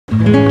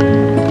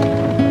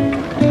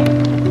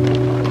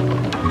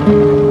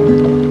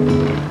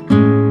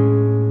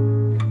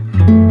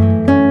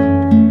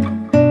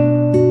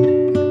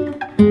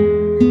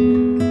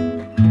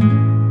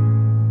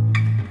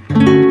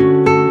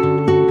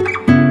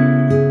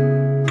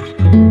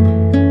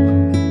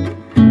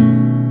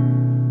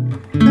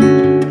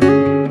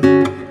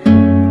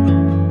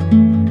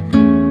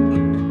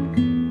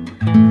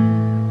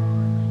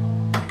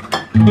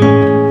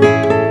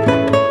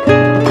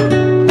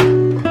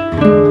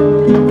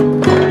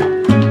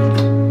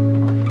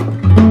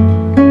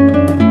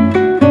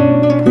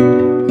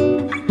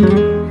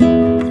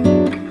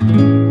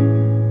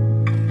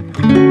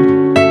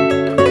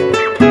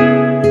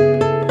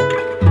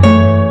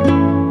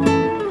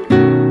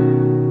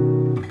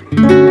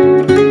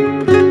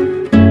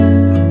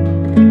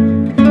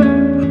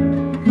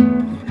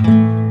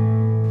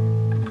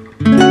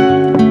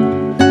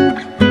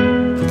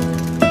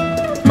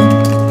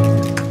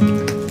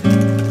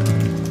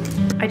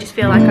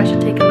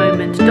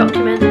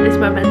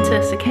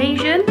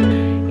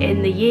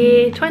In the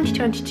year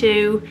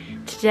 2022,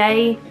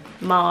 today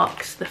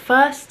marks the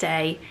first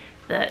day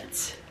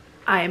that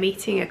I am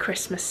eating a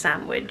Christmas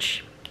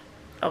sandwich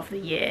of the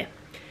year.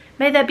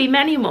 May there be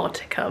many more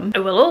to come. I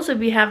will also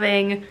be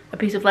having a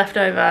piece of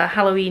leftover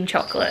Halloween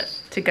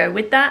chocolate to go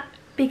with that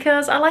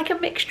because I like a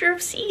mixture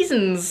of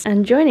seasons.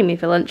 And joining me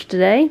for lunch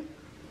today,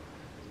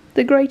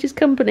 the greatest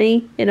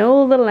company in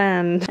all the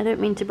land. I don't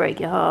mean to break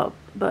your heart,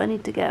 but I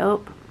need to get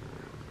up.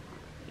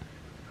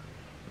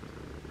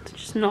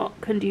 It's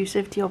not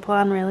conducive to your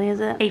plan, really,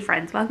 is it? Hey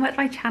friends, welcome back to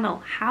my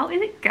channel. How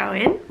is it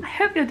going? I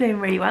hope you're doing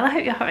really well. I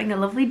hope you're having a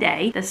lovely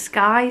day. The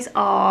skies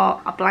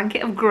are a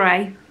blanket of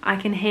grey. I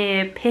can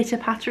hear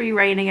pitter-pattery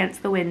rain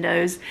against the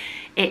windows.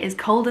 It is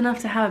cold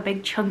enough to have a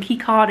big chunky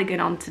cardigan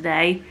on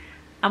today.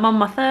 I'm on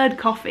my third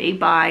coffee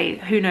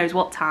by who knows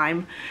what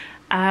time.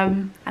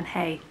 And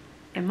hey,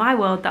 in my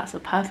world, that's a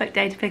perfect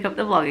day to pick up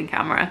the vlogging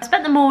camera. I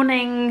spent the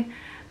morning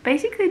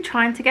basically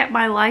trying to get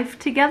my life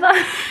together.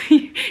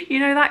 You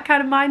know, that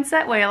kind of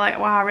mindset where you're like,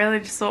 wow, I really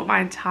just sort my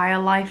entire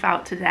life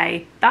out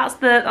today. That's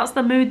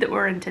the mood that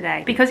we're in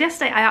today. Because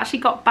yesterday I actually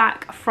got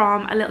back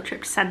from a little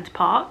trip to Centre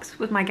Parks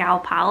with my gal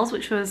pals,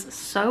 which was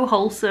so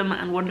wholesome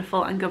and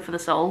wonderful and good for the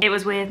soul. It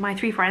was with my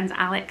three friends,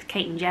 Alex,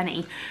 Kate and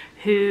Jenny,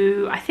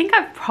 who I think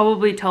I've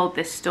probably told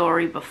this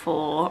story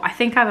before. I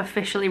think I've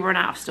officially run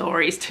out of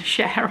stories to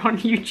share on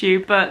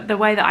YouTube, but the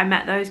way that I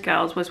met those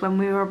girls was when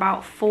we were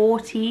about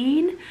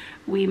 14.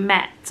 We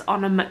met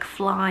on a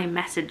McFly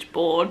message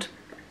board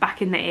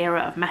back in the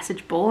era of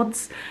message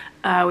boards.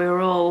 We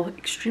were all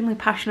extremely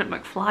passionate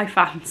McFly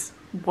fans.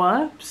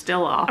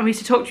 Still are. And we used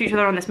to talk to each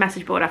other on this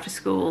message board after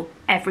school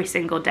every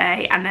single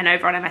day, and then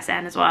over on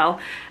MSN as well.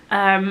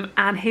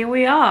 And here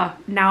we are,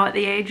 now at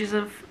the ages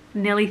of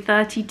nearly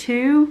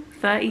 32,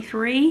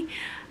 33.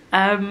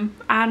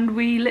 And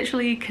we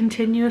literally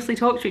continuously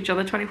talk to each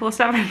other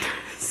 24/7.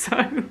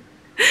 So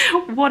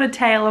what a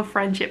tale of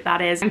friendship that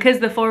is. And because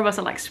the four of us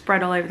are like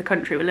spread all over the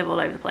country, we live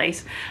all over the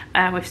place,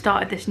 we've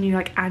started this new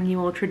like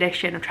annual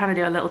tradition of trying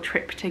to do a little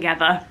trip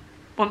together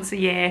once a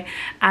year,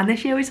 and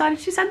this year we decided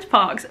to do Centre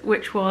Parks,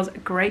 which was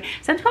great.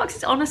 Centre Parks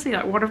is honestly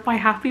like one of my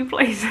happy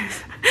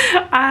places.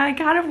 I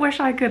kind of wish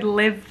I could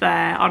live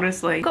there,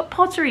 honestly. You've got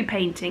pottery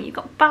painting, you've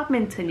got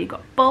badminton, you've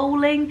got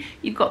bowling,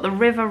 you've got the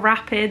river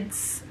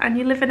rapids, and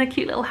you live in a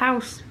cute little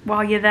house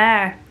while you're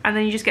there, and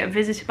then you just get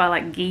visited by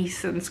like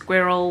geese and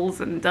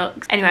squirrels and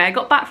ducks. Anyway, I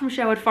got back from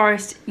Sherwood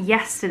Forest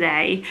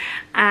yesterday,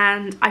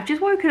 and I've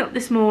just woken up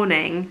this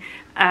morning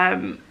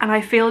and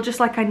I feel just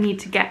like I need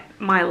to get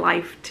my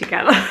life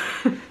together.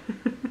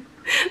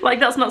 Like,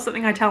 that's not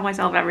something I tell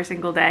myself every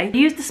single day. I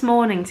used this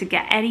morning to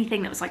get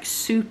anything that was like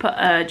super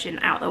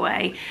urgent out the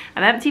way.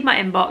 I've emptied my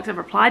inbox, I've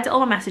replied to all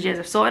the messages,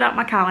 I've sorted out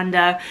my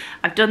calendar,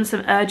 I've done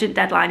some urgent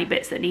deadliney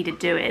bits that needed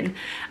doing.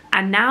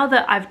 And now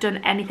that I've done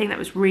anything that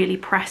was really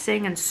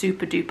pressing and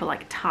super duper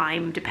like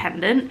time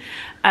dependent,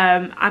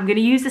 I'm gonna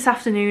use this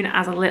afternoon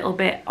as a little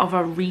bit of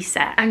a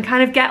reset and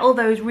kind of get all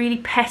those really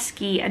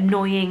pesky,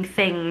 annoying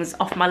things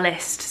off my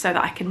list so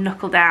that I can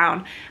knuckle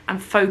down and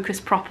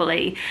focus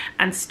properly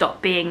and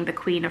stop being the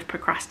queen of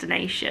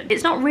procrastination.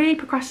 It's not really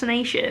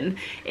procrastination,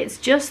 it's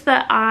just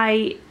that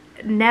I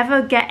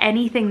never get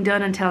anything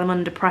done until I'm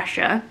under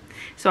pressure.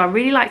 So I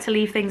really like to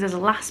leave things as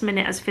last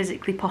minute as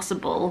physically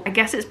possible. I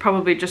guess it's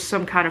probably just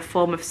some kind of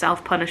form of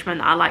self-punishment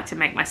that I like to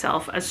make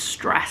myself as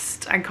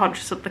stressed and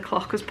conscious of the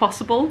clock as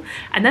possible.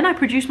 And then I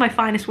produce my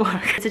finest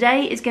work.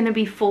 Today is going to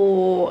be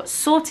for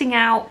sorting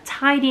out,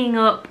 tidying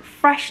up,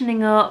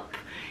 freshening up,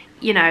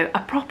 you know, a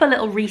proper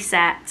little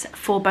reset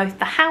for both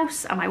the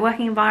house and my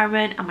working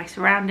environment and my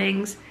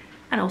surroundings,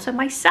 and also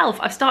myself.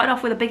 I've started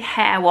off with a big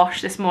hair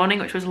wash this morning,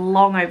 which was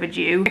long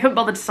overdue. I couldn't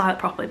bother to style it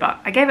properly, but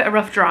I gave it a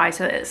rough dry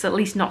so that it's at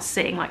least not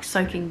sitting like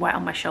soaking wet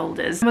on my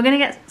shoulders. And we're gonna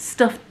get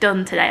stuff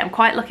done today. I'm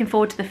quite looking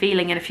forward to the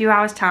feeling in a few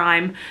hours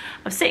time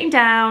of sitting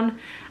down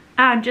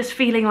and just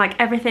feeling like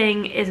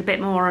everything is a bit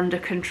more under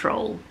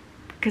control.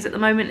 Because at the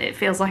moment it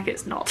feels like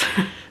it's not.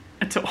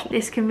 at all.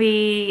 This can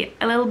be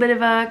a little bit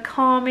of a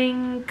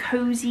calming,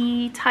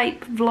 cozy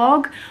type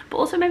vlog, but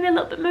also maybe a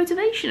little bit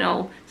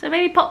motivational. So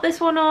maybe pop this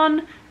one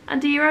on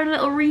and do your own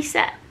little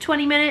reset,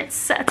 20 minutes,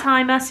 set a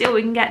timer, see what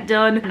we can get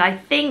done. And I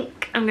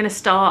think I'm gonna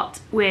start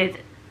with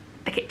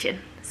the kitchen.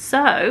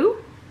 So,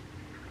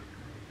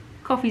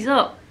 coffee's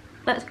up,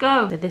 let's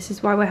go. So this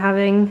is why we're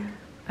having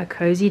a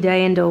cozy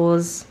day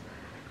indoors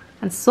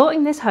and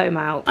sorting this home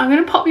out. I'm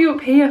gonna pop you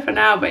up here for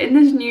now, but in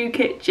this new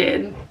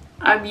kitchen,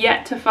 I'm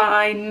yet to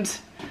find,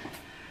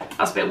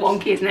 that's a bit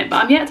wonky, isn't it?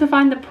 But I'm yet to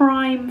find the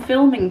prime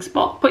filming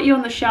spot. Put you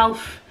on the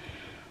shelf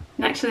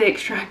next to the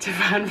extractor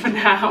fan for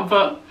now,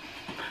 but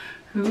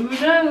who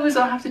knows?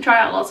 I'll have to try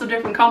out lots of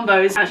different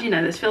combos. Actually,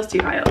 no, this feels too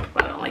high up.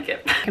 I don't like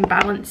it. I can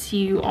balance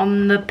you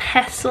on the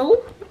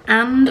pestle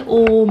and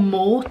or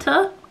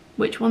mortar.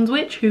 Which one's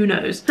which? Who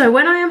knows? So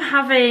when I am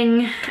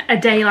having a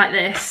day like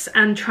this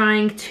and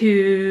trying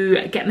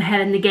to get my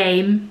head in the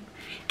game,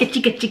 get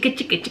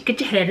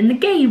your head in the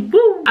game,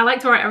 woo! I like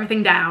to write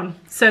everything down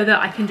so that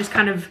I can just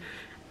kind of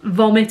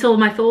vomit all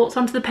my thoughts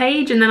onto the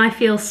page, and then I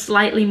feel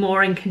slightly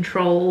more in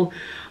control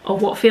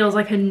of what feels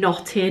like a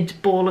knotted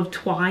ball of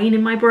twine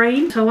in my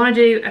brain. So I want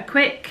to do a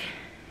quick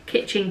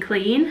kitchen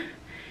clean.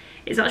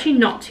 It's actually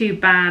not too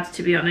bad,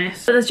 to be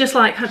honest. But there's just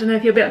like, I don't know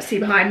if you'll be able to see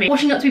behind me,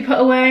 washing up to be put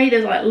away.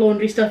 There's like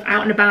laundry stuff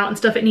out and about and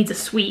stuff. It needs a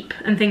sweep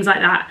and things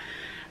like that.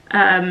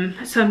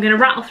 So I'm gonna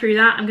rattle through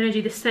that. I'm gonna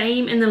do the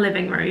same in the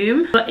living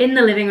room. But in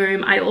the living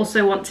room, I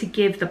also want to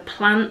give the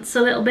plants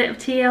a little bit of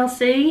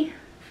TLC.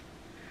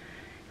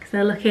 Because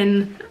they're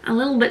looking a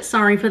little bit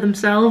sorry for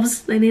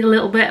themselves. They need a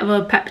little bit of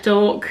a pep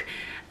talk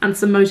and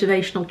some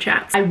motivational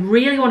chats. I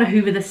really want to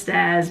hoover the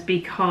stairs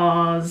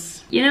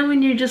because, you know,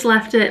 when you just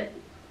left it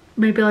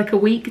maybe like a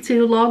week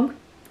too long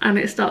and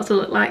it starts to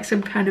look like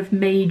some kind of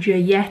major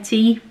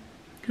yeti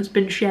has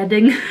been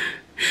shedding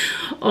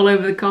all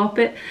over the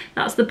carpet.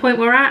 That's the point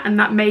we're at, and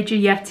that major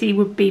yeti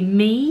would be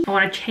me. I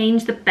want to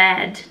change the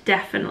bed,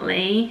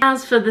 definitely.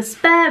 As for the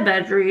spare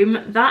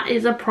bedroom, that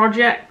is a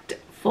project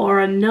for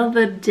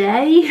another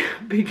day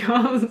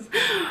because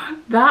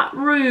that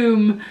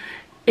room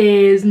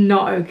is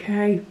not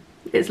okay.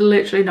 It's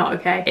literally not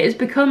okay. It's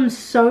become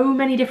so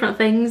many different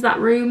things, that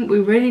room. We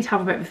really need to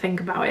have a bit of a think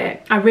about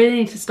it. I really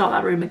need to start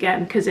that room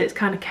again because it's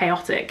kind of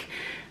chaotic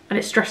and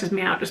it stresses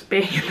me out just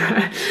being in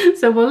there.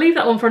 So we'll leave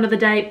that one for another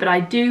day, but I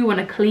do want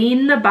to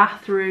clean the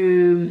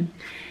bathroom.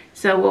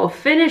 So we'll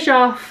finish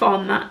off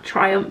on that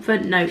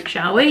triumphant note,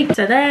 shall we?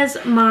 So there's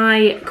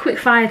my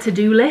quickfire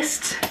to-do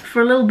list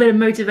for a little bit of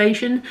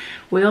motivation.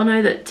 We all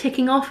know that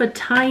ticking off a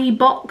tiny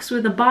box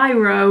with a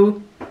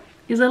biro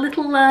is a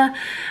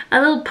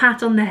little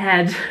pat on the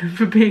head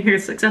for being a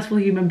successful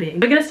human being.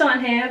 We're gonna start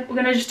in here. We're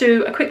gonna just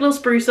do a quick little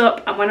spruce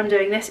up, and when I'm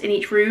doing this in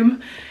each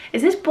room,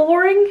 is this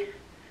boring?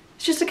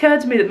 It's just occurred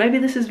to me that maybe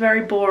this is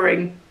very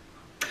boring.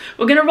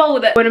 We're gonna roll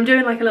with it. When I'm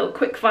doing like a little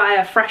quick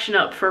fire freshen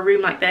up for a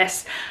room like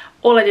this,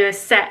 all I do is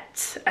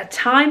set a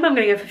time. I'm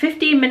gonna go for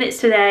 15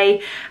 minutes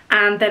today,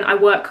 and then I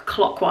work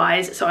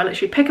clockwise. So I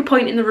literally pick a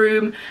point in the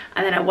room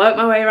and then I work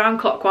my way around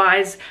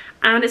clockwise,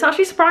 and it's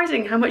actually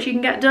surprising how much you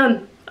can get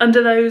done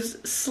under those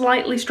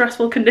slightly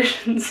stressful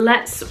conditions.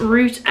 Let's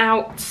root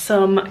out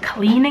some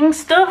cleaning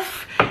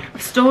stuff.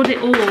 I've stored it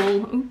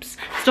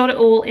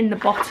all in the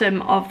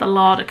bottom of the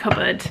larder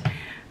cupboard,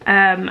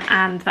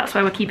 and that's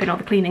where we're keeping all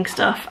the cleaning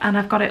stuff. And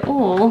I've got it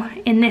all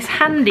in this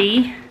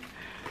handy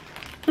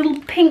little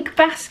pink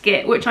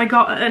basket, which I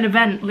got at an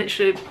event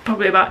literally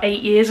probably about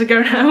 8 years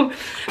ago now.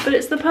 But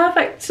it's the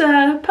perfect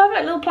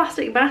little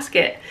plastic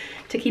basket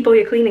to keep all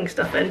your cleaning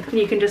stuff in, and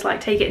you can just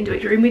like take it into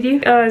each room with you.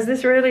 Is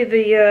this really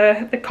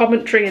the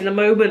commentary and the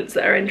moments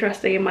that are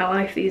interesting in my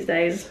life these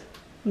days?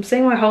 I'm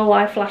seeing my whole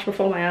life flash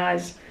before my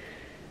eyes.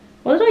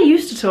 What did I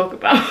used to talk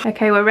about?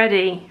 Okay, we're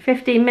ready.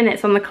 15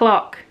 minutes on the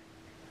clock.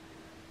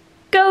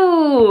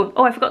 Go!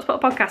 Oh, I forgot to put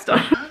a podcast on.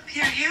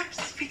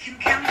 Perhaps we can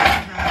count on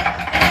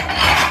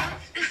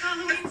this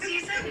Halloween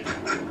season.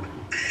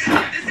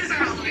 This is our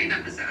Halloween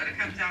episode. It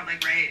comes out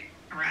like right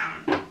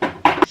around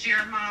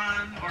your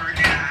mom or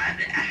dad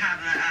have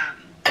a how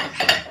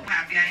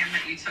happy I am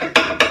that you took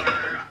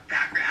our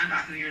background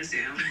off of your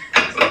Zoom.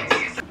 That was amazing.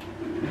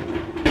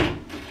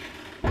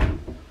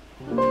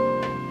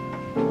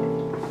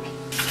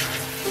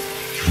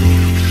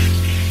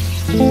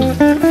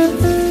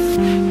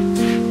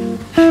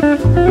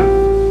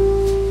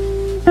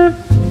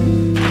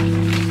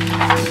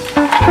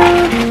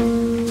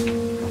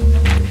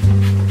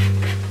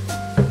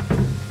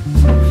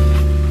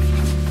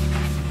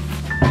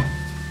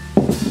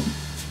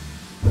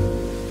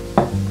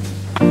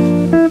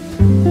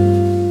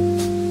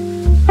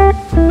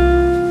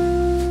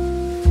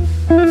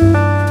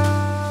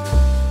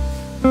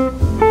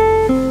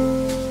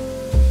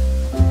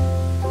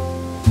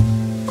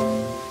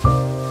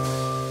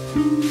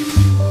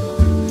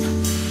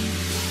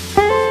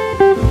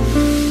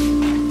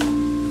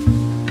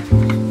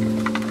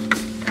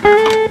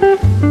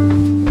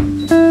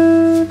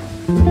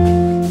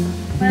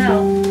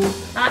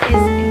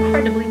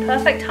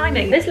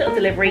 This little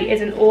delivery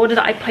is an order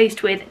that I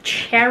placed with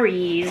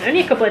Cherries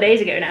only a couple of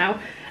days ago now.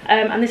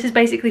 and this is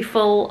basically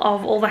full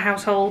of all the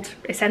household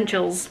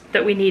essentials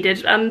that we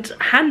needed, and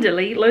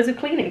handily loads of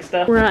cleaning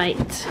stuff.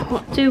 Right,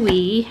 what do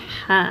we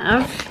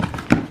have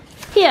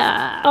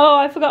here? Oh,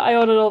 I forgot I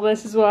ordered all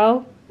this as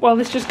well. Well,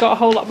 this just got a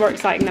whole lot more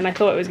exciting than I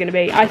thought it was going to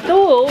be. I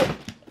thought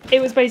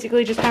it was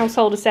basically just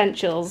household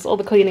essentials, all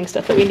the cleaning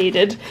stuff that we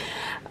needed.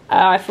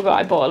 I forgot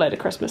I bought a load of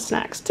Christmas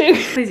snacks too.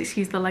 Please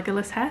excuse the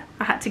Legolas hair.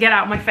 I had to get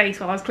out of my face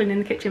while I was cleaning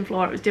the kitchen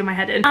floor. It was doing my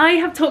head in. I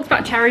have talked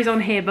about cherries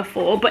on here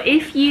before, but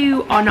if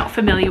you are not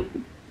familiar,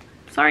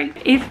 sorry,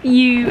 if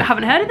you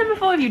haven't heard of them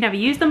before, if you've never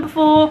used them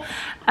before,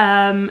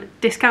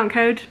 discount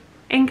code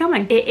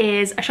incoming. It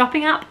is a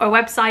shopping app or a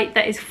website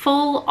that is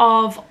full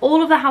of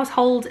all of the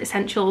household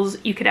essentials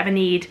you could ever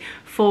need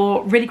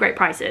for really great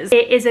prices.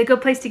 It is a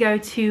good place to go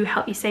to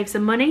help you save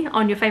some money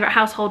on your favorite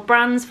household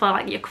brands for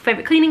like your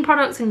favorite cleaning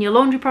products and your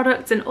laundry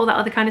products and all that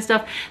other kind of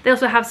stuff. They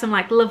also have some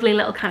like lovely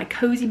little kind of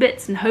cozy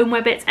bits and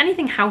homeware bits,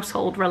 anything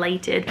household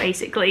related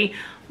basically.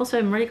 Also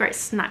a really great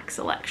snack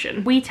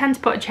selection. We tend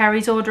to put a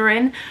cherries order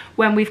in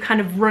when we've kind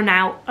of run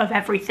out of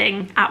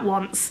everything at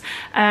once,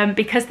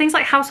 because things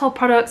like household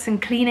products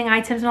and cleaning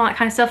items and all that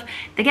kind of stuff,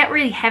 they get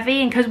really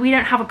heavy, and because we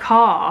don't have a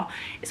car,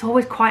 it's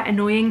always quite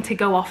annoying to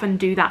go off and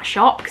do that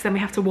shop, because then we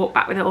have to walk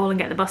back with it all and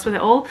get the bus with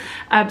it all.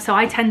 So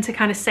I tend to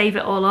kind of save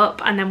it all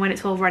up, and then when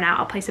it's all run out,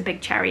 I'll place a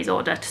big cherries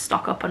order to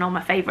stock up on all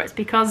my favorites,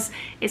 because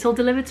it's all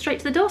delivered straight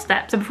to the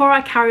doorstep. So before I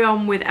carry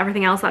on with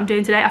everything else that I'm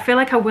doing today, I feel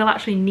like I will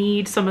actually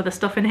need some of the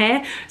stuff in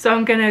here. So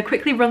I'm going to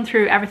quickly run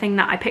through everything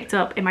that I picked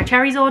up in my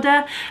cherries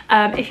order.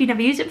 If you've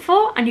never used it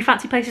before and you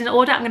fancy placing an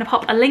order, I'm going to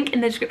pop a link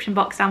in the description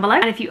box down below.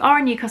 And if you are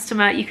a new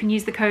customer, you can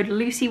use the code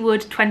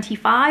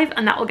LucyWood25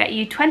 and that will get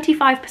you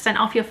 25%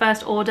 off your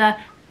first order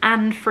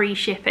and free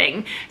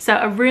shipping. So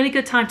a really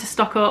good time to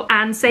stock up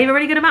and save a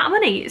really good amount of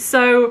money.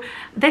 So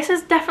this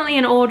is definitely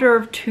an order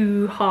of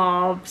two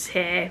halves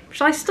here.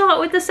 Shall I start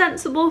with the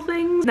sensible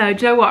things? No,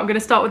 do you know what? I'm going to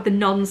start with the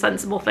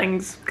non-sensible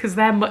things because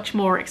they're much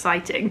more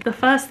exciting. The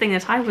first thing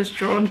that I was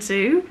drawn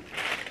to,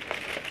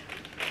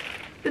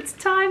 it's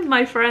time,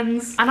 my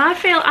friends. And I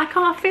feel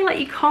like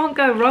you can't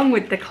go wrong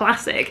with the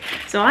classic.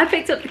 So I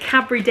picked up the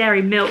Cadbury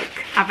Dairy Milk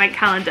advent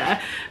calendar,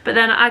 but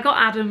then I got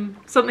Adam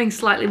something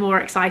slightly more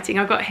exciting.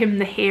 I got him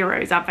the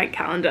Heroes advent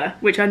calendar,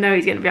 which I know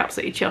he's going to be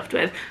absolutely chuffed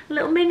with. A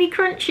little mini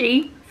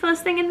crunchy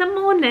first thing in the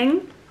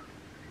morning.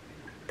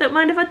 Don't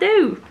mind if I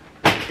do.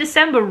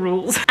 December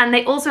rules. And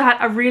they also had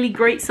a really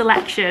great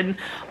selection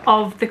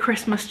of the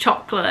Christmas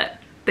chocolate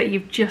that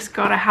you've just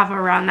got to have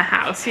around the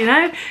house, you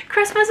know?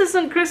 Christmas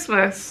isn't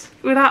Christmas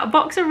without a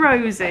box of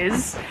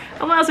roses.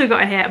 And what else have we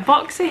got in here? A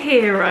box of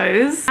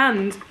Heroes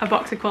and a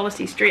box of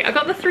Quality Street. I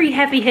got the 3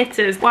 heavy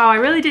hitters. Wow, I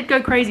really did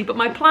go crazy, but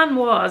my plan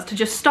was to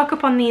just stock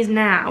up on these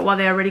now while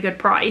they're a really good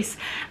price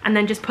and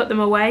then just put them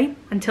away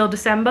until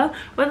December.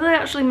 Whether they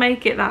actually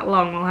make it that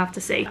long, we'll have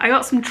to see. I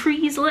got some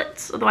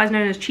Treeslets, otherwise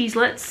known as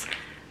Cheeselets.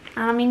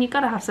 And I mean, you've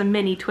got to have some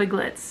mini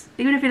Twiglets.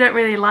 Even if you don't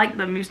really like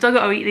them, you've still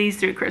got to eat these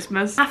through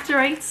Christmas. After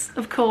Eights,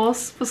 of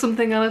course, for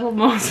something a little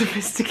more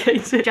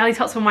sophisticated. Jelly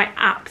Tots were my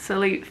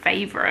absolute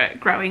favourite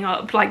growing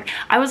up. Like,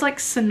 I was like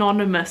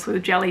synonymous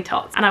with Jelly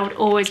Tots, and I would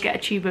always get a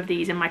tube of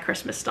these in my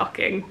Christmas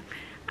stocking.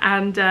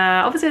 And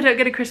obviously I don't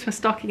get a Christmas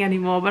stocking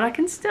anymore, but I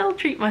can still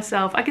treat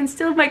myself. I can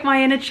still make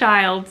my inner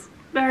child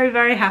very,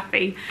 very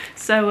happy.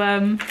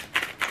 So,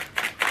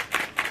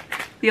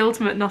 the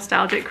ultimate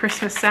nostalgic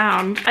Christmas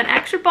sound. An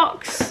extra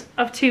box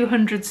of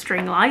 200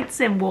 string lights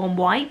in warm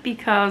white,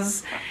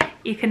 because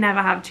you can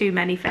never have too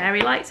many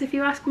fairy lights if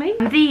you ask me.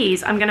 And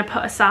these I'm gonna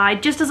put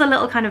aside just as a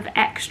little kind of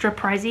extra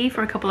prezzy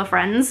for a couple of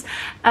friends.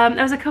 There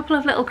was a couple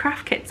of little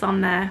craft kits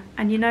on there,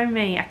 and you know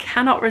me, I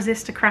cannot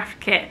resist a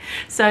craft kit.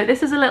 So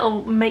this is a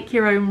little make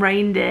your own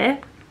reindeer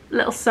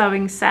little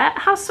sewing set.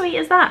 How sweet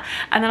is that?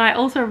 And then I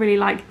also really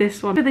like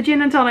this one. For the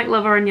gin and tonic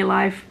lover in your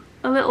life,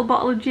 a little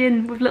bottle of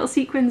gin with little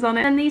sequins on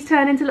it, and these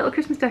turn into little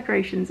Christmas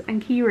decorations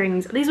and key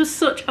rings. These were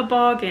such a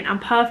bargain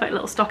and perfect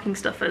little stocking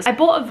stuffers. I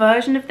bought a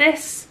version of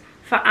this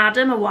for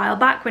Adam a while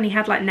back when he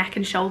had like neck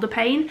and shoulder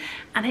pain,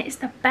 and it is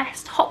the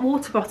best hot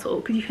water bottle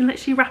because you can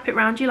literally wrap it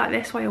around you like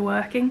this while you're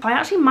working. I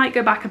actually might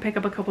go back and pick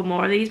up a couple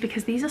more of these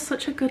because these are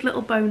such a good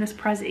little bonus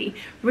prezzy.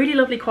 Really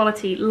lovely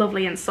quality,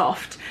 lovely and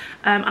soft,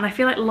 and I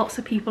feel like lots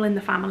of people in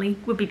the family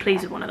would be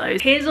pleased with one of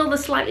those. Here's all the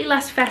slightly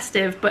less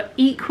festive but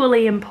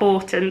equally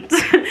important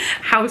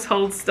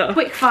household stuff.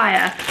 Quick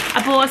fire.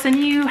 I bought us a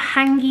new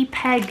hangy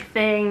peg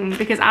thing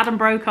because Adam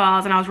broke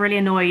ours and I was really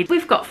annoyed.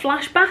 We've got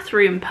flash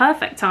bathroom,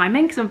 perfect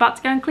timing because I'm about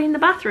to go and clean the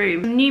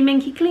bathroom. New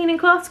minky cleaning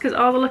cloths because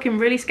ours were looking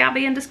really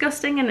scabby and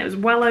disgusting, and it was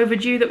well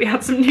overdue that we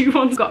had some new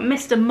ones. I've got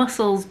Mr.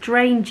 Muscle's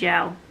drain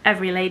gel,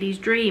 every lady's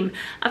dream.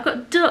 I've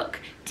got Duck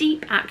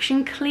Deep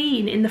Action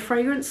Clean in the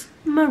fragrance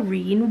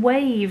Marine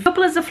Wave. A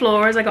couple of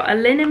Zafloras, I got a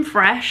Linen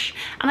Fresh,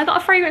 and I got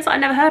a fragrance that I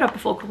never heard of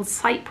before called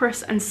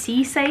Cypress and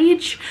Sea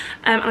Sage.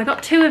 And I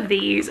got 2 of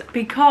these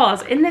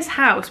because in this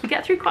house we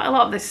get through quite a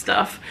lot of this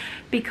stuff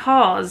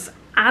because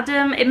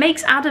Adam, it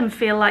makes Adam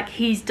feel like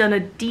he's done a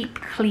deep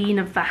clean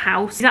of the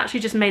house. He's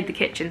actually just made the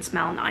kitchen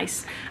smell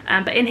nice,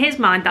 but in his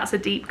mind that's a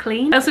deep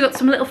clean. I also got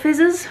some little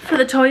fizzers for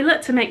the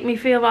toilet to make me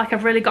feel like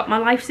I've really got my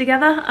life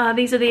together.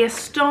 These are the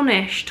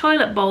Astonish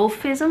Toilet Bowl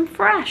Fizz and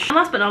Fresh. And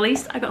last but not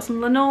least, I got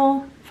some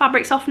Lenore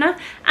fabric softener,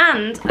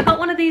 and I got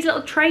one of these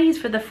little trays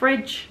for the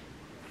fridge.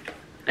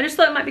 I just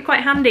thought it might be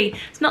quite handy.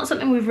 It's not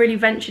something we've really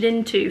ventured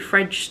into,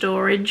 fridge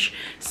storage,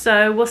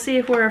 so we'll see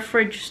if we're a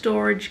fridge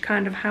storage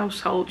kind of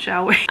household,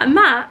 shall we? And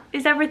that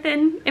is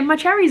everything in my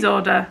cherries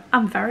order.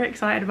 I'm very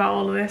excited about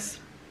all of this.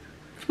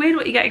 It's weird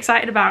what you get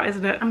excited about,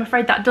 isn't it? I'm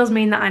afraid that does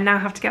mean that I now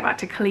have to get back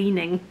to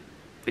cleaning,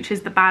 which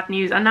is the bad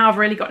news. And now I've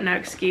really got no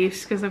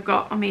excuse, because I've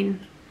got,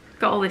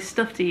 got all this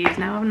stuff to use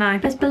now, haven't I?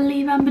 Best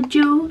believe I'm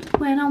bejeweled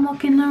when I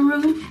walk in the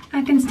room.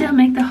 I can still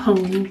make the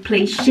whole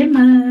place shimmer.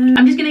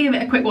 I'm just gonna give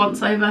it a quick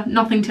once over.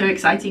 Nothing too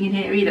exciting in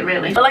here either,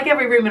 really. But like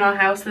every room in our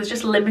house, there's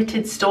just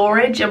limited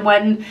storage, and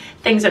when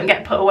things don't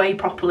get put away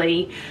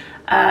properly,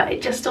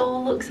 it just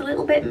all looks a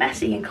little bit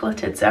messy and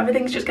cluttered. So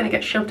everything's just gonna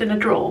get shoved in a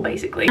drawer,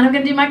 basically. And I'm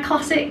gonna do my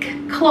classic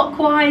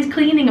clockwise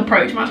cleaning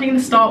approach. I'm actually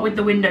gonna start with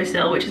the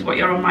windowsill, which is what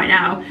you're on right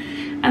now,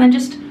 and then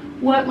just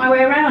work my way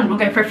around. We'll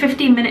go for a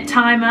 15-minute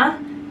timer.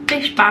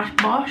 Bish bash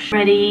bosh.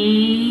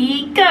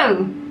 Ready,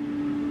 go!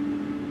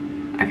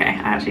 Okay,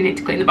 I actually need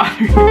to clean the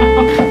bathroom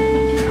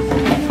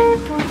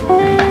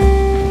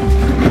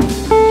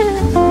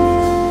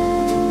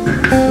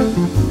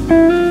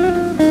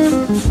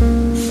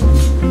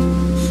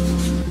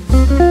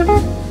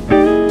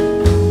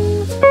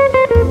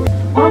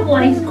One of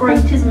life's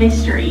greatest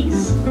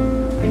mysteries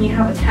when you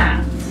have a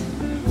cat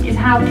is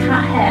how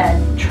cat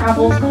hair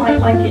travels quite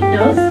like it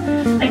does.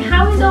 Like,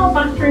 how is our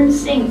bathroom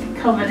sink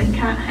covered in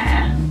cat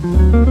hair?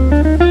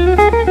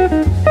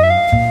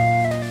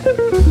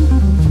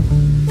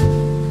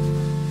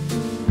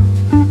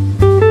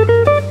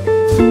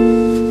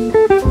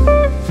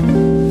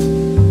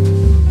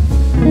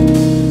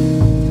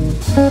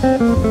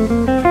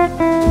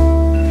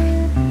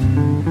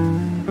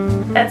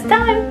 That's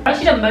time. I've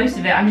actually done most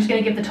of it. I'm just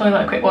going to give the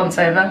toilet a quick once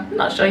over. I'm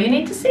not sure you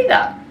need to see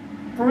that.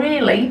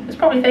 Really, there's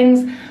probably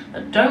things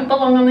that don't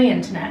belong on the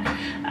internet.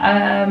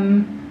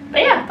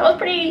 But yeah, that was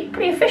pretty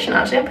efficient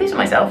actually. I'm pleased with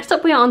myself. Next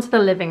up we are onto the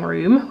living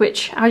room,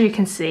 which, as you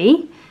can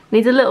see,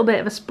 needs a little bit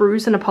of a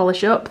spruce and a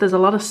polish up. There's a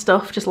lot of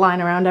stuff just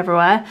lying around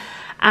everywhere.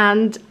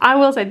 And I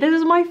will say, this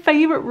is my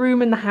favourite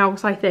room in the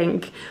house, I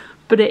think,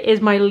 but it is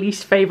my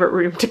least favourite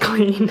room to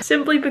clean.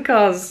 Simply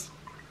because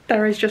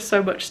there is just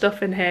so much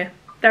stuff in here.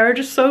 There are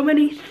just so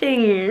many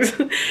things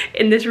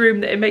in this room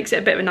that it makes it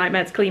a bit of a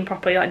nightmare to clean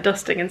properly, like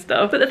dusting and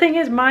stuff. But the thing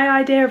is, my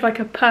idea of like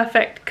a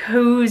perfect,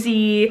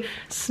 cozy,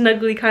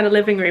 snuggly kind of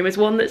living room is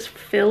one that's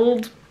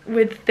filled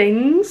with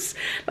things,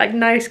 like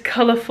nice,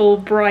 colourful,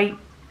 bright,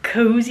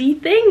 cozy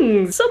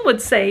things. Some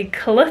would say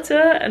clutter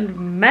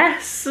and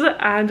mess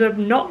and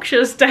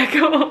obnoxious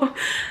decor.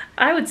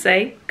 I would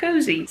say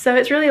cozy. So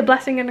it's really a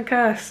blessing and a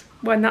curse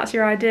when that's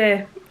your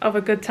idea of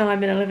a good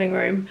time in a living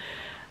room.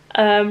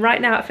 Right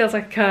now it feels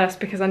like a curse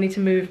because I need to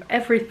move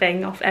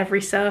everything off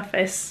every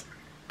surface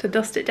to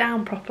dust it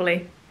down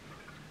properly.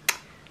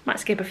 Might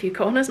skip a few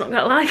corners, not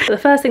gonna lie. The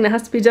first thing that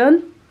has to be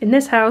done in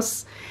this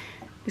house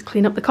is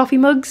clean up the coffee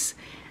mugs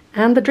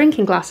and the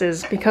drinking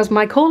glasses, because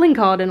my calling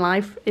card in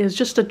life is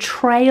just a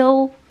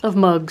trail of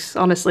mugs,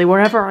 honestly,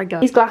 wherever I go.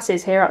 These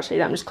glasses here, actually,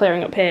 that I'm just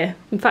clearing up here.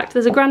 In fact,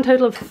 there's a grand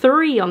total of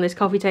 3 on this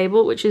coffee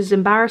table, which is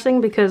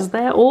embarrassing because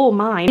they're all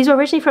mine. These are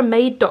originally from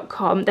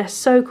made.com. They're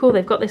so cool.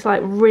 They've got this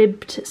like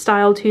ribbed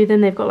style to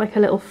them. They've got like a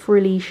little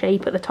frilly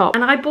shape at the top.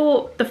 And I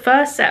bought the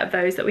first set of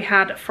those that we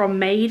had from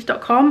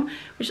made.com,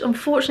 which is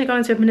unfortunately gone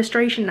into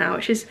administration now,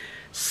 which is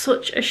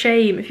such a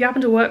shame. If you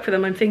happen to work for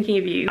them, I'm thinking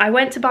of you. I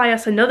went to buy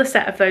us another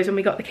set of those when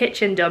we got the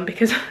kitchen done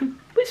because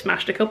we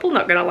smashed a couple,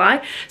 not gonna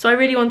lie. So I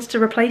really wanted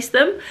to replace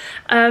them.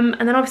 And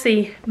then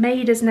obviously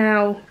Made is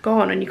now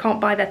gone and you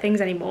can't buy their things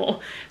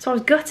anymore. So I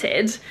was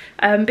gutted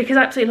because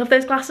I absolutely love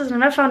those glasses and I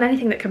never found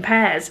anything that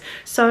compares.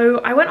 So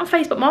I went on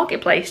Facebook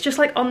Marketplace, just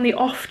like on the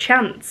off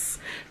chance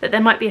that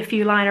there might be a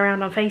few lying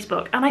around on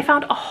Facebook, and I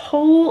found a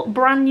whole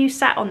brand new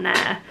set on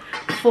there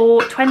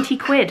for 20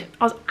 quid.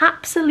 I was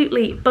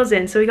absolutely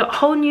buzzing. So we got a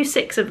whole new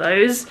 6 of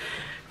those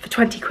for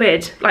 20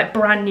 quid, like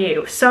brand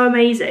new. So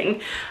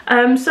amazing.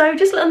 So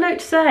just a little note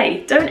to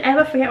say, don't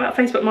ever forget about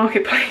Facebook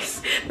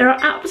Marketplace. There are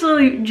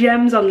absolute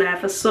gems on there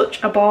for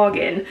such a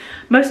bargain.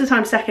 Most of the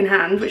time second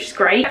hand, which is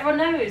great. Everyone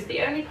knows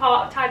the only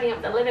part of tidying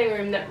up the living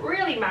room that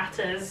really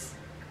matters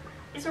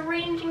is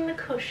arranging the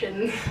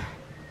cushions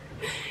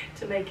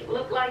to make it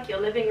look like your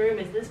living room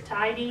is this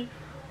tidy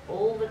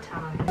all the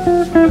time.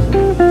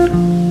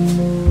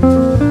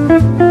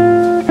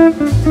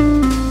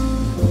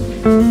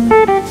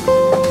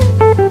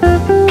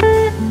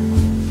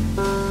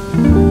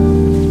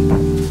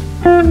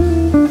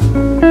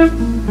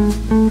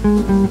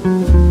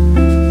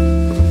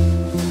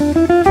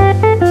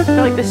 I feel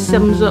like this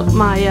sums up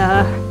my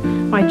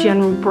my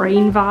general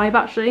brain vibe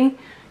actually.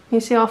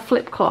 You see our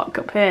flip clock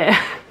up here?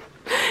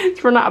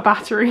 It's run out of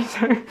battery,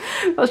 so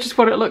that's just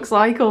what it looks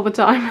like all the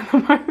time at the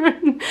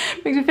moment.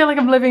 Makes me feel like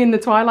I'm living in the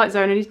Twilight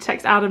Zone. I need to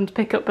text Adam to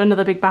pick up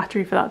another big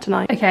battery for that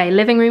tonight. Okay,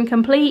 living room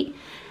complete.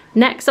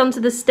 Next onto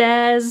the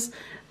stairs.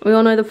 We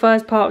all know the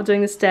first part of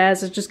doing the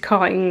stairs is just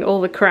carting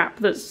all the crap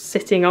that's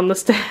sitting on the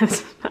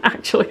stairs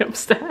actually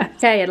upstairs.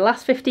 Okay, the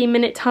last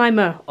 15-minute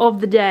timer of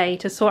the day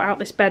to sort out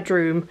this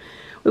bedroom.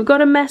 We've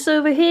got a mess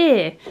over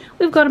here.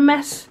 We've got a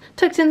mess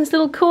tucked in this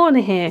little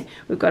corner here.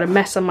 We've got a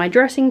mess on my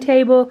dressing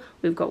table.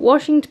 We've got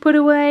washing to put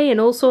away and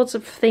all sorts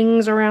of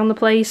things around the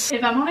place.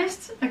 If I'm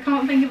honest, I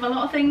can't think of a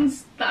lot of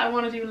things that I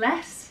want to do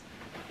less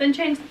than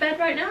change the bed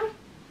right now.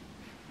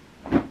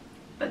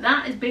 But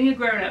that is being a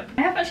grown-up.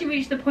 I have actually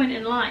reached the point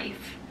in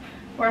life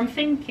where I'm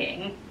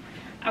thinking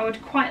I would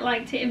quite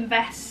like to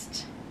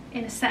invest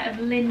in a set of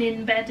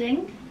linen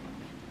bedding.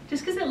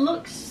 Just because it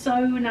looks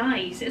so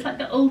nice. It's like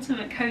the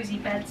ultimate cozy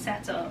bed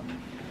setup.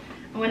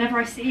 And whenever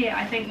I see it,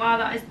 I think, wow,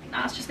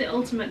 that's just the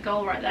ultimate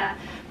goal right there.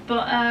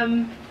 But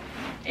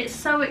it's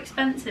so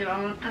expensive,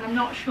 and I'm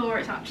not sure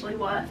it's actually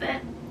worth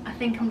it. I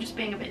think I'm just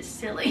being a bit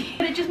silly.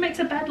 But it just makes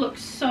a bed look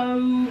so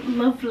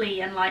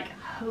lovely and like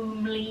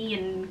homely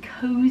and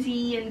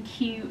cozy and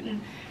cute,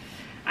 and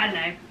I don't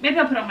know. Maybe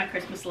I'll put it on my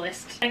Christmas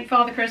list. I think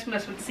Father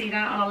Christmas would see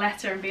that on a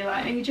letter and be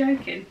like, are you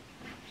joking?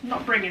 I'm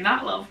not bringing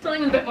that, love.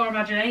 Something with a bit more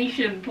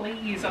imagination,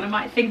 please. And I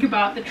might think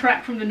about the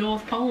trek from the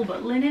North Pole,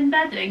 but linen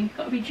bedding?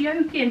 Gotta be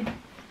joking.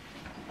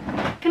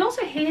 I can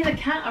also hear the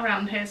cat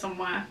around here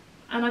somewhere,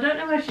 and I don't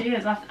know where she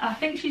is. I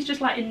think she's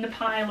just like in the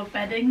pile of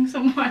bedding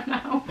somewhere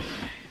now.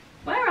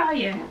 Where are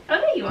you?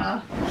 Oh, there you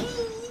are.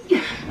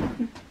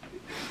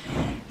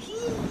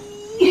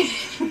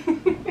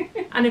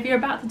 And if you're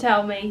about to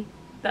tell me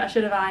that I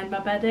should have ironed my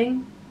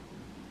bedding,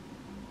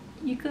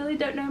 you clearly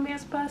don't know me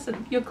as a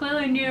person. You're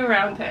clearly new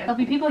around here. There'll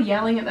be people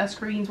yelling at their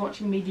screens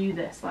watching me do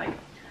this, like,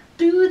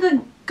 do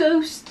the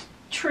ghost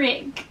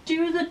trick,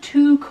 do the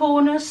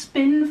 2-corner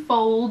spin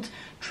fold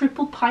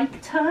triple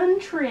pike turn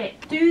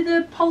trick, do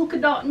the polka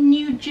dot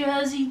New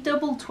Jersey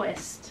double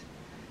twist.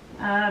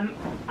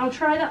 I'll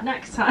try that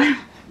next time.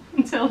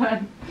 Until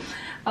then,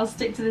 I'll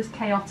stick to this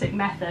chaotic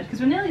method because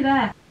we're nearly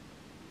there.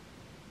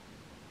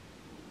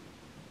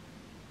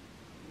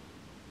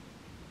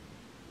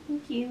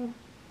 Thank you.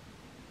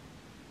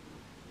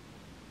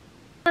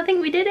 I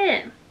think we did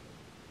it,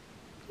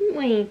 didn't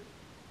we?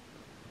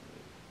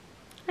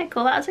 I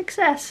call that a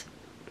success.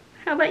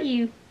 How about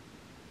you?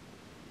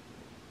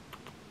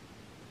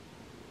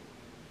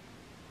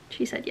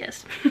 She said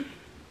yes.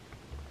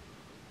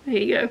 There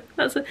you go.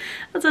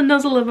 That's a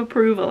nuzzle of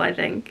approval, I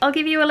think. I'll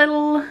give you a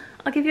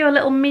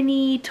little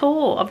mini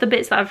tour of the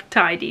bits that I've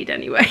tidied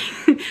anyway.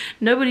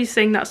 Nobody's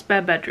seeing that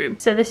spare bedroom.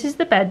 So this is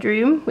the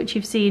bedroom, which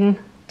you've seen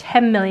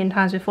 10 million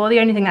times before. The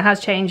only thing that has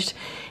changed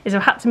is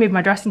I've had to move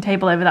my dressing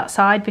table over that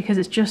side because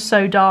it's just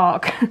so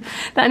dark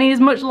that I need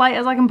as much light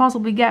as I can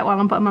possibly get while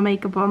I'm putting my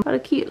makeup on. Got a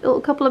cute little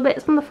couple of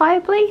bits on the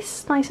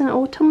fireplace, nice and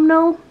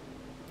autumnal.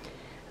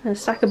 And a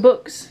stack of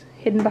books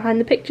hidden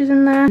behind the pictures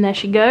in there. And there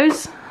she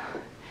goes.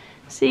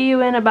 See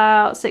you in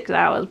about 6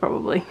 hours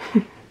probably.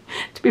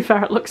 To be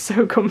fair, it looks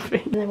so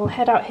comfy. And then we'll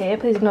head out here.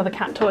 Please ignore the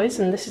cat toys,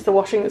 and this is the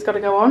washing that's got to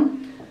go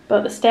on.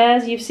 But the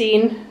stairs you've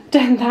seen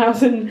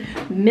 10,000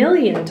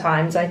 million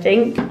times, I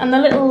think. And the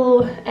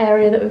little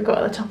area that we've got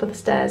at the top of the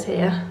stairs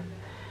here,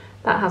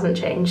 that hasn't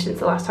changed since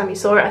the last time you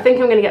saw it. I think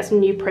I'm going to get some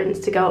new prints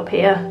to go up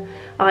here.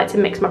 I like to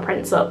mix my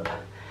prints up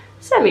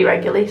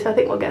semi-regularly, so I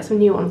think we'll get some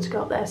new ones to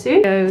go up there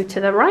soon. Go to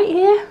the right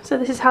here. So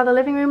this is how the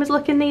living room is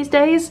looking these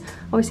days.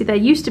 Obviously there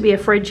used to be a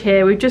fridge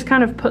here. We've just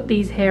kind of put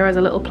these here as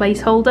a little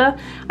placeholder.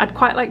 I'd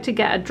quite like to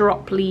get a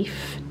drop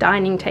leaf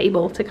dining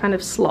table to kind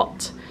of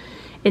slot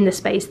in the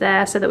space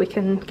there so that we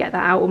can get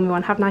that out when we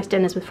want to have nice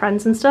dinners with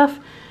friends and stuff.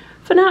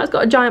 For now it's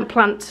got a giant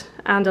plant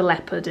and a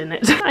leopard in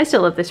it. I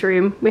still love this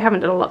room. We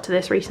haven't done a lot to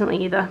this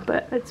recently either,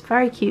 but it's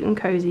very cute and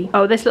cozy.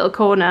 Oh, this little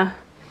corner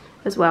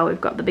as well, we've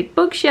got the big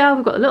bookshelf,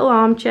 we've got the little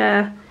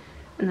armchair,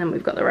 and then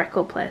we've got the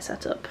record player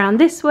set up. Around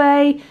this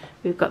way,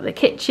 we've got the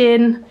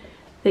kitchen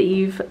that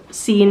you've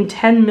seen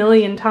 10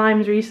 million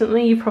times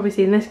recently. You've probably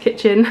seen this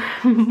kitchen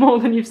more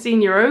than you've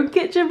seen your own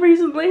kitchen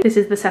recently. This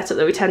is the setup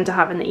that we tend to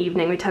have in the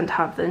evening. We tend to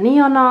have the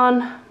neon on.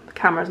 The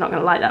camera's not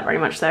gonna like that very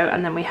much though,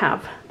 and then we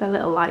have the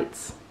little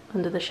lights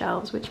under the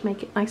shelves which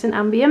make it nice and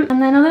ambient.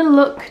 And then a little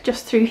look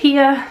just through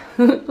here.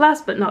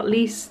 Last but not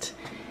least,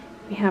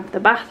 we have the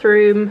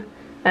bathroom.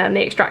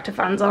 The extractor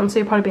fan's on, so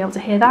you'll probably be able to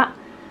hear that.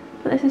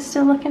 But this is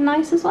still looking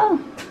nice as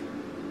well.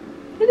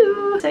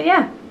 Hello. So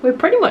yeah, we're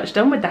pretty much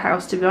done with the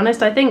house, to be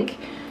honest. I think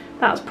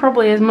that's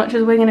probably as much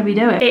as we're going to be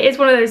doing. It is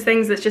one of those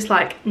things that's just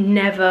like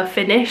never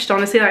finished,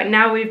 honestly. Like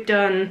now we've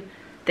done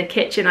the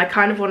kitchen, I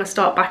kind of want to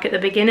start back at the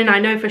beginning. I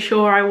know for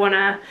sure I want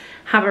to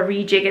have a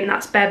rejig in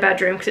that spare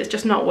bedroom because it's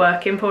just not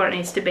working for what it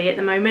needs to be at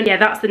the moment. Yeah,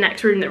 that's the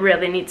next room that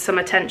really needs some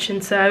attention,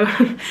 so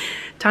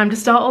time to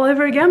start all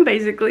over again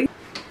basically.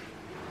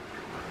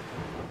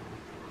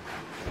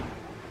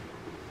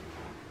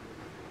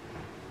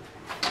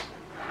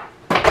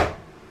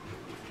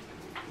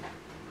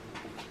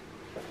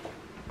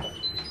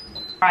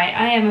 Right,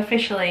 I am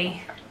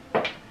officially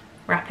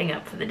wrapping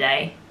up for the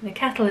day. The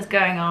kettle is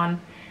going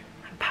on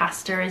and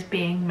pasta is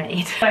being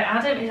made. So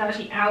Adam is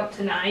actually out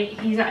tonight.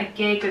 He's at a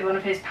gig with one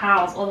of his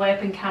pals all the way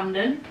up in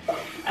Camden.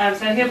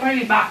 So he'll probably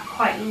be back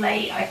quite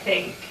late, I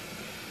think.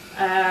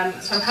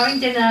 So I'm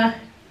having dinner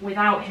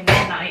without him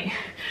tonight,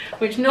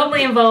 which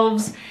normally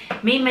involves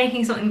me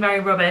making something very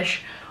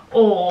rubbish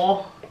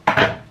or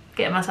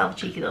getting myself a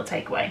cheeky little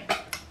takeaway.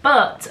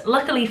 But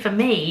luckily for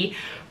me,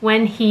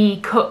 when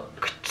he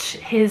cooked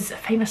his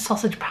famous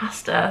sausage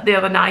pasta the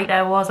other night,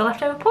 there was a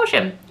leftover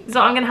portion. So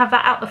I'm gonna have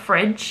that out the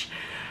fridge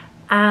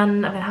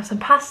and I'm gonna have some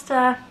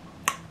pasta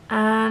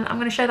and I'm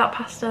gonna show that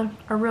pasta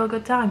a real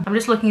good time. I'm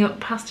just looking up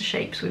pasta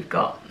shapes we've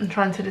got and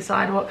trying to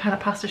decide what kind of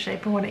pasta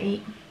shape I want to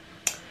eat.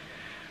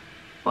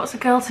 What's a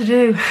girl to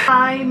do?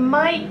 I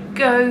might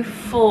go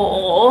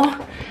for,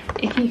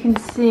 if you can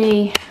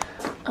see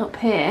up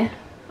here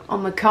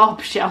on the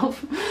carb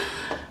shelf,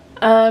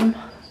 I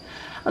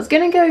was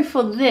gonna go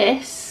for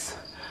this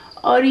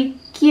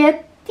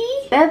orecchietti.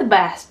 They're the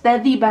best. They're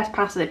the best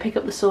pasta. They pick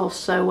up the sauce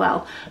so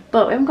well.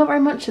 But we haven't got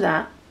very much of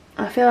that.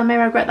 I feel I may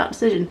regret that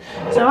decision.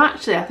 So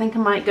actually, I think I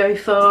might go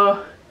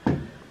for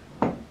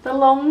the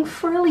long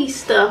frilly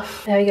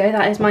stuff. There we go.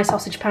 That is my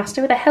sausage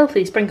pasta with a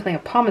healthy sprinkling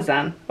of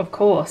parmesan, of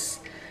course.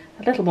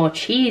 A little more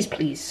cheese,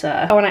 please,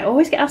 sir. Oh, and I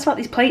always get asked about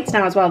these plates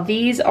now as well.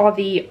 These are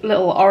the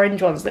little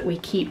orange ones that we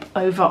keep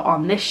over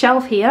on this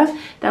shelf here.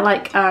 They're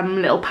like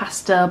little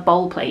pasta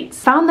bowl plates.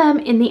 Found them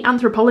in the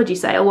anthropology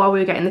sale while we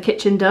were getting the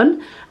kitchen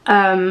done.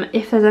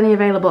 If there's any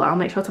available, I'll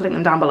make sure to link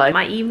them down below.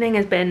 My evening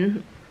has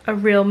been a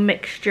real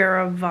mixture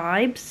of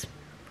vibes.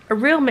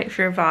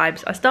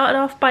 I started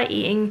off by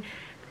eating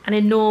an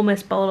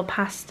enormous bowl of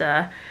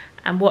pasta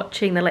and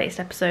watching the latest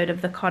episode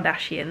of The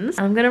Kardashians.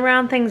 I'm gonna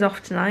round things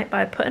off tonight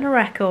by putting a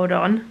record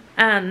on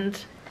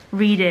and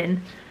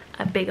reading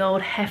a big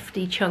old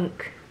hefty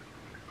chunk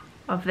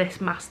of this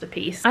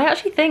masterpiece. I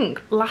actually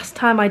think last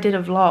time I did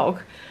a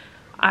vlog,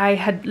 I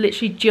had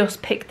literally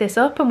just picked this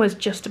up and was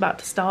just about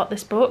to start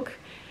this book.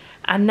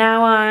 And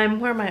now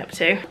where am I up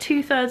to?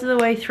 2/3 of the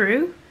way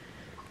through,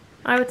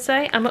 I would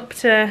say. I'm up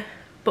to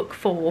book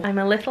 4. I'm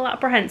a little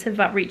apprehensive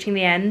about reaching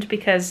the end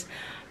because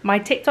my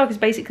TikTok is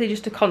basically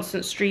just a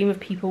constant stream of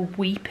people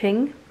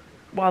weeping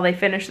while they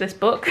finish this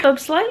book. So I'm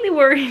slightly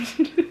worried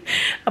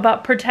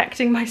about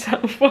protecting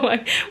myself while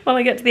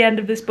I get to the end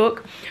of this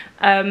book.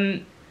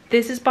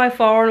 This is by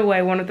far and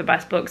away one of the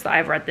best books that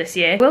I've read this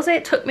year. I will say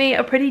it took me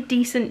a pretty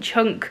decent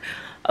chunk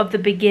of the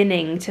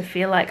beginning to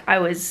feel like I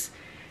was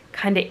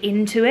kind of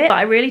into it. But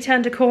I really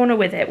turned a corner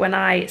with it when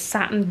I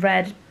sat and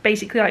read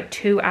basically like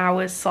 2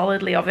 hours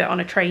solidly of it on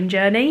a train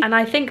journey. And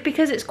I think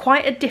because it's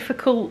quite a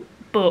difficult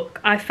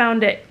book, I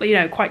found it, you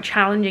know, quite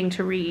challenging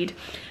to read.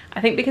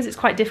 I think because it's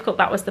quite difficult,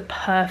 that was the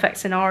perfect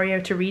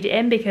scenario to read it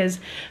in because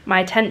my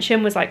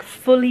attention was like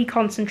fully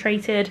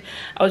concentrated.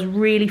 I was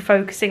really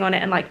focusing on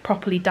it and like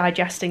properly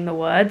digesting the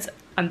words.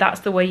 And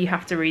that's the way you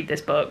have to read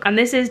this book. And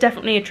this is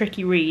definitely a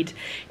tricky read.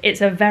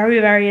 It's a very,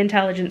 very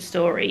intelligent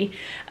story.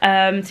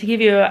 To give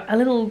you a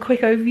little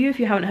quick overview, if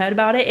you haven't heard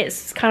about it,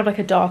 it's kind of like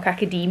a dark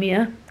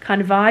academia kind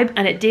of vibe.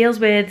 And it deals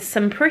with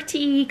some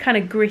pretty kind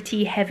of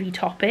gritty, heavy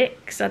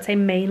topics. I'd say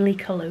mainly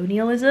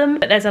colonialism.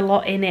 But there's a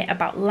lot in it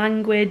about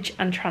language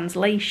and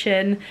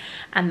translation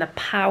and the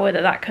power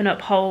that that can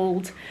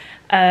uphold.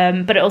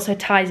 But it also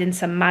ties in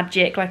some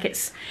magic. Like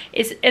it's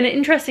an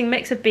interesting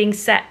mix of being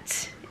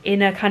set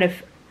in a kind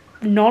of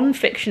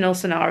non-fictional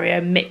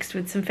scenario mixed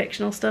with some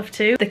fictional stuff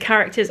too. The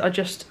characters are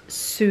just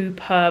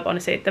superb,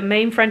 honestly. The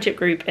main friendship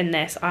group in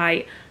this,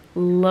 I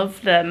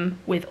love them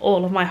with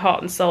all of my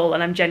heart and soul,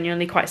 and I'm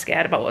genuinely quite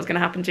scared about what's going to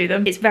happen to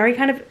them. It's very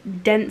kind of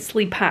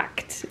densely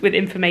packed with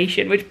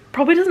information, which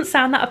probably doesn't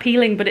sound that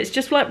appealing, but it's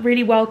just like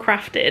really well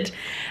crafted,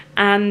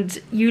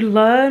 and you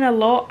learn a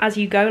lot as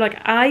you go. Like,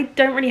 I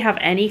don't really have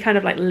any kind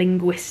of like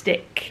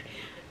linguistic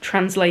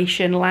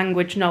translation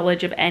language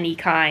knowledge of any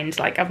kind.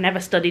 Like, I've never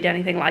studied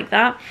anything like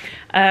that,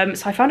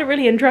 so I found it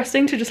really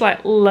interesting to just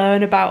like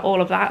learn about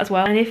all of that as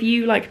well. And if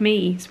you, like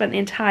me, spent the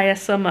entire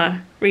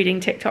summer reading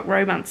TikTok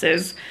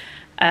romances,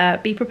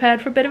 be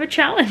prepared for a bit of a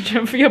challenge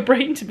and for your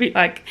brain to be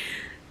like,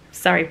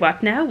 sorry,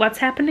 what now? What's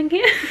happening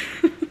here?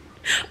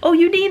 Oh,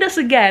 you need us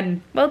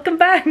again. Welcome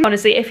back.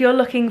 Honestly, if you're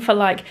looking for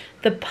like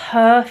the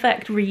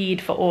perfect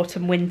read for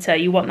autumn winter,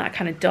 you want that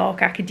kind of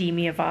dark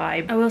academia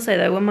vibe. I will say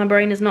though, when my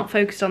brain is not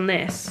focused on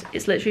this,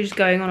 it's literally just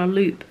going on a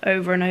loop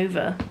over and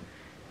over.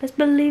 Best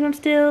believe I'm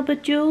still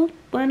bejeweled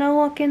when I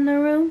walk in the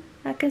room.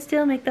 I can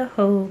still make the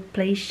whole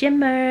place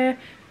shimmer.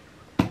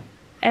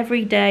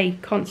 Every day,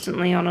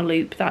 constantly on a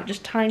loop, that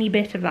just tiny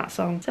bit of that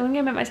song. So I'm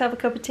gonna make myself a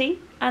cup of tea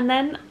and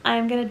then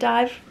I'm gonna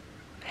dive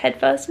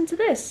headfirst into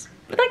this.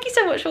 But thank you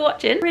so much for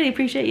watching. Really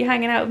appreciate you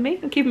hanging out with me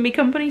and keeping me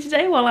company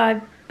today while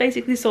I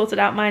basically sorted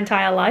out my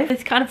entire life.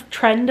 This kind of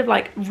trend of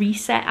like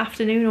reset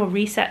afternoon or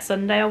reset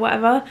Sunday or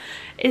whatever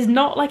is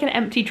not like an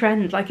empty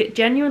trend. Like, it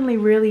genuinely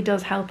really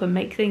does help and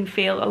make things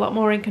feel a lot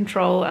more in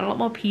control and a lot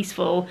more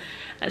peaceful.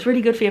 And it's really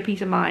good for your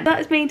peace of mind.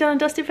 That is me done and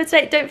dusted for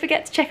today. Don't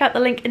forget to check out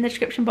the link in the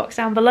description box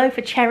down below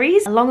for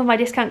cherries, along with my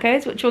discount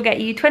codes, which will get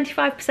you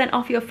 25%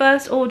 off your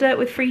first order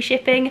with free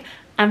shipping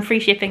and free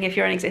shipping if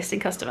you're an existing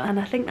customer. And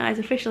I think that is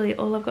officially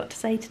all I've got to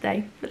say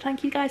today. But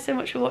thank you guys so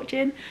much for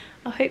watching.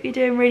 I hope you're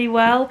doing really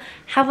well.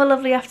 Have a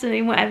lovely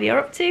afternoon whatever you're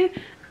up to,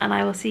 and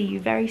I will see you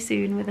very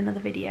soon with another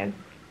video.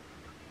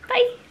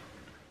 Bye!